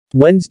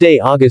Wednesday,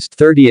 August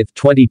 30th,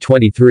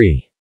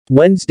 2023.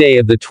 Wednesday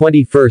of the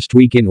 21st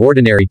week in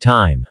Ordinary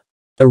Time.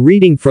 A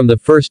reading from the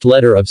first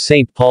letter of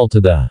St. Paul to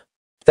the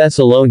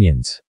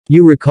Thessalonians.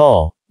 You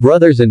recall,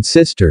 brothers and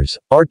sisters,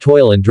 our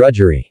toil and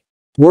drudgery.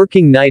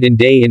 Working night and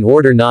day in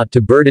order not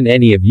to burden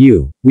any of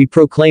you, we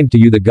proclaim to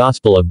you the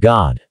gospel of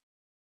God.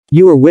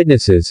 You are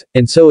witnesses,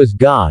 and so is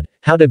God,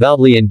 how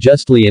devoutly and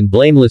justly and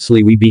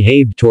blamelessly we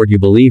behaved toward you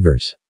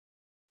believers.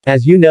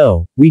 As you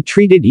know, we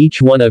treated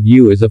each one of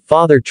you as a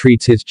father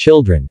treats his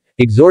children,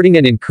 exhorting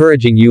and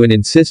encouraging you and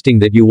insisting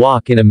that you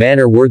walk in a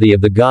manner worthy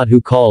of the God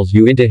who calls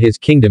you into his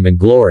kingdom and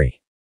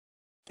glory.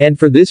 And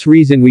for this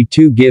reason we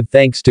too give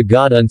thanks to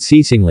God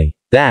unceasingly,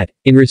 that,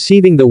 in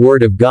receiving the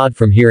word of God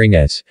from hearing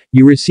us,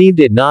 you received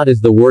it not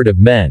as the word of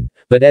men,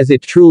 but as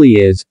it truly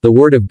is, the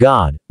word of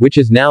God, which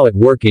is now at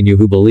work in you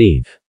who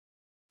believe.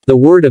 The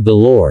word of the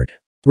Lord.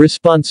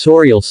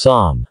 Responsorial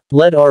Psalm.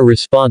 Let our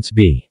response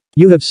be,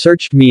 You have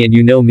searched me and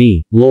you know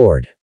me,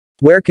 Lord.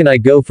 Where can I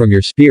go from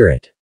your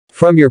spirit?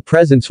 From your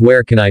presence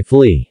where can I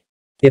flee?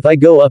 If I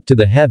go up to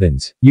the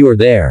heavens, you are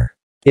there.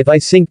 If I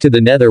sink to the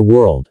nether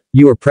world,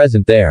 you are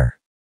present there.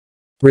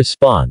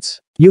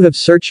 Response. You have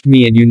searched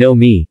me and you know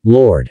me,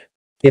 Lord.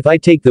 If I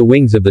take the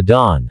wings of the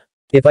dawn.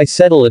 If I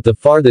settle at the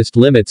farthest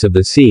limits of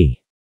the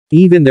sea.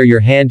 Even there your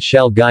hand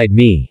shall guide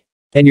me.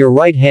 And your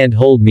right hand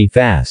hold me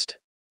fast.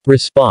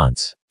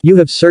 Response. You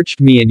have searched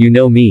me and you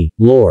know me,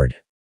 Lord.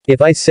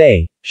 If I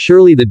say,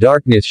 Surely the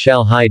darkness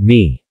shall hide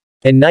me.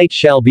 And night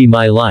shall be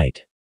my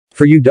light.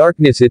 For you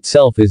darkness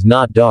itself is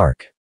not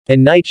dark.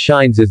 And night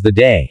shines as the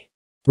day.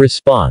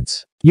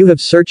 Response. You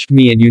have searched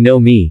me and you know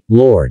me,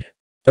 Lord.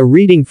 A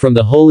reading from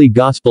the Holy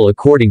Gospel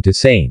according to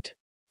St.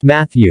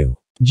 Matthew.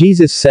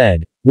 Jesus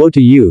said, Woe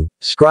to you,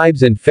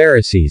 scribes and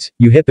Pharisees,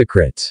 you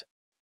hypocrites!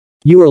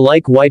 You are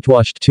like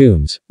whitewashed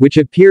tombs, which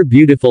appear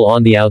beautiful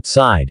on the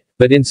outside,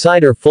 but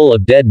inside are full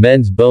of dead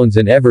men's bones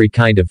and every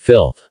kind of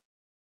filth.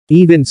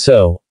 Even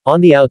so, on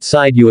the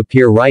outside you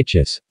appear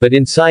righteous, but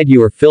inside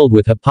you are filled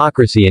with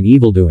hypocrisy and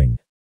evildoing.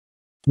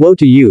 Woe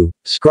to you,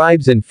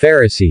 scribes and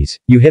Pharisees,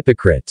 you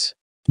hypocrites!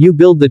 You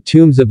build the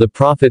tombs of the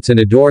prophets and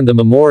adorn the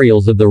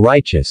memorials of the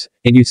righteous,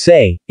 and you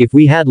say, If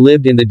we had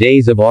lived in the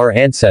days of our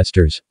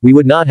ancestors, we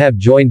would not have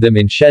joined them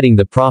in shedding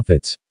the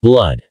prophets'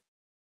 blood.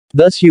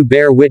 Thus you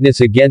bear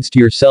witness against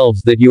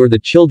yourselves that you are the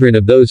children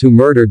of those who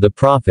murdered the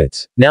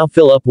prophets. Now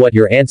fill up what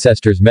your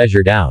ancestors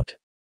measured out.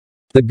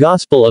 The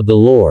Gospel of the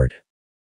Lord.